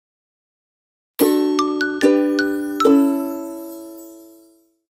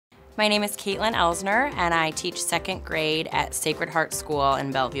My name is Elsner, and I teach second grade at Sacred Heart School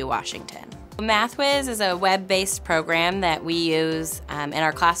in Bellevue, Washington. Math-Whizz is a web-based program that we use in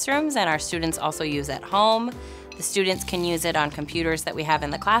our classrooms, and our students also use at home. The students can use it on computers that we have in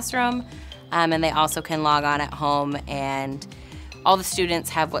the classroom, and they also can log on at home, and all the students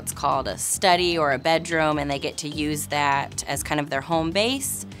have what's called a study or a bedroom, and they get to use that as kind of their home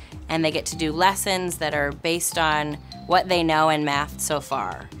base, and they get to do lessons that are based on what they know in math so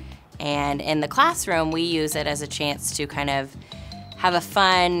far. And in the classroom, we use it as a chance to kind of have a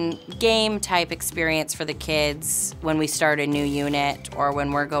fun game type experience for the kids when we start a new unit or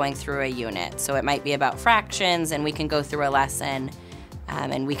when we're going through a unit. So it might be about fractions, and we can go through a lesson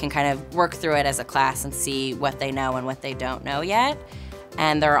and we can kind of work through it as a class and see what they know and what they don't know yet.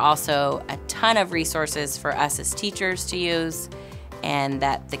 And there are also a ton of resources for us as teachers to use, and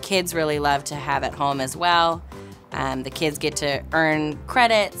that the kids really love to have at home as well. The kids get to earn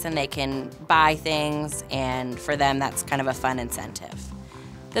credits and they can buy things, and for them that's kind of a fun incentive.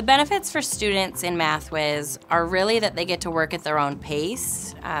 The benefits for students in Math-Whizz are really that they get to work at their own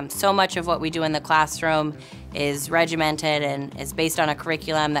pace. So much of what we do in the classroom is regimented and is based on a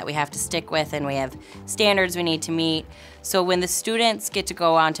curriculum that we have to stick with, and we have standards we need to meet. So when the students get to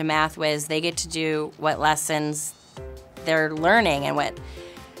go on to Math-Whizz, they get to do what lessons they're learning and what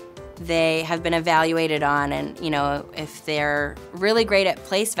they have been evaluated on. And if they're really great at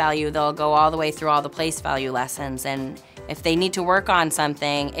place value, they'll go all the way through all the place value lessons, and if they need to work on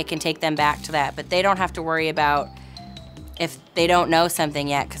something, it can take them back to that. But they don't have to worry about if they don't know something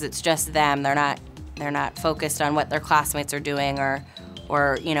yet, because it's just them. They're not focused on what their classmates are doing or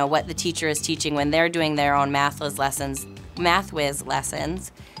what the teacher is teaching when they're doing their own Math-Whizz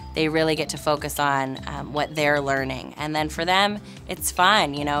lessons. They really get to focus on what they're learning. And then for them, it's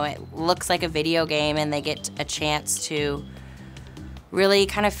fun. It looks like a video game, and they get a chance to really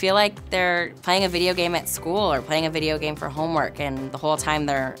kind of feel like they're playing a video game at school or playing a video game for homework, and the whole time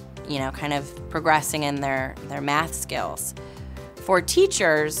they're kind of progressing in their math skills. For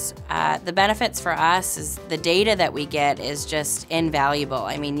teachers, the benefits for us is the data that we get is just invaluable.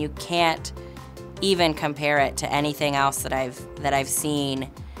 I mean, you can't even compare it to anything else that I've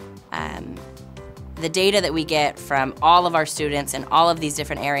seen. The data that we get from all of our students in all of these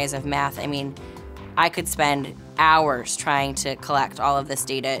different areas of math, I mean, I could spend hours trying to collect all of this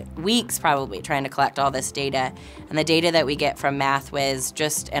data, weeks probably trying to collect all this data. And the data that we get from Math-Whizz,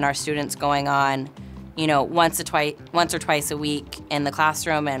 just and our students going on, once or twice a week in the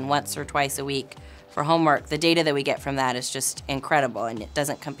classroom and once or twice a week for homework, the data that we get from that is just incredible, and it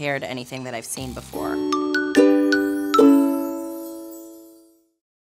doesn't compare to anything that I've seen before.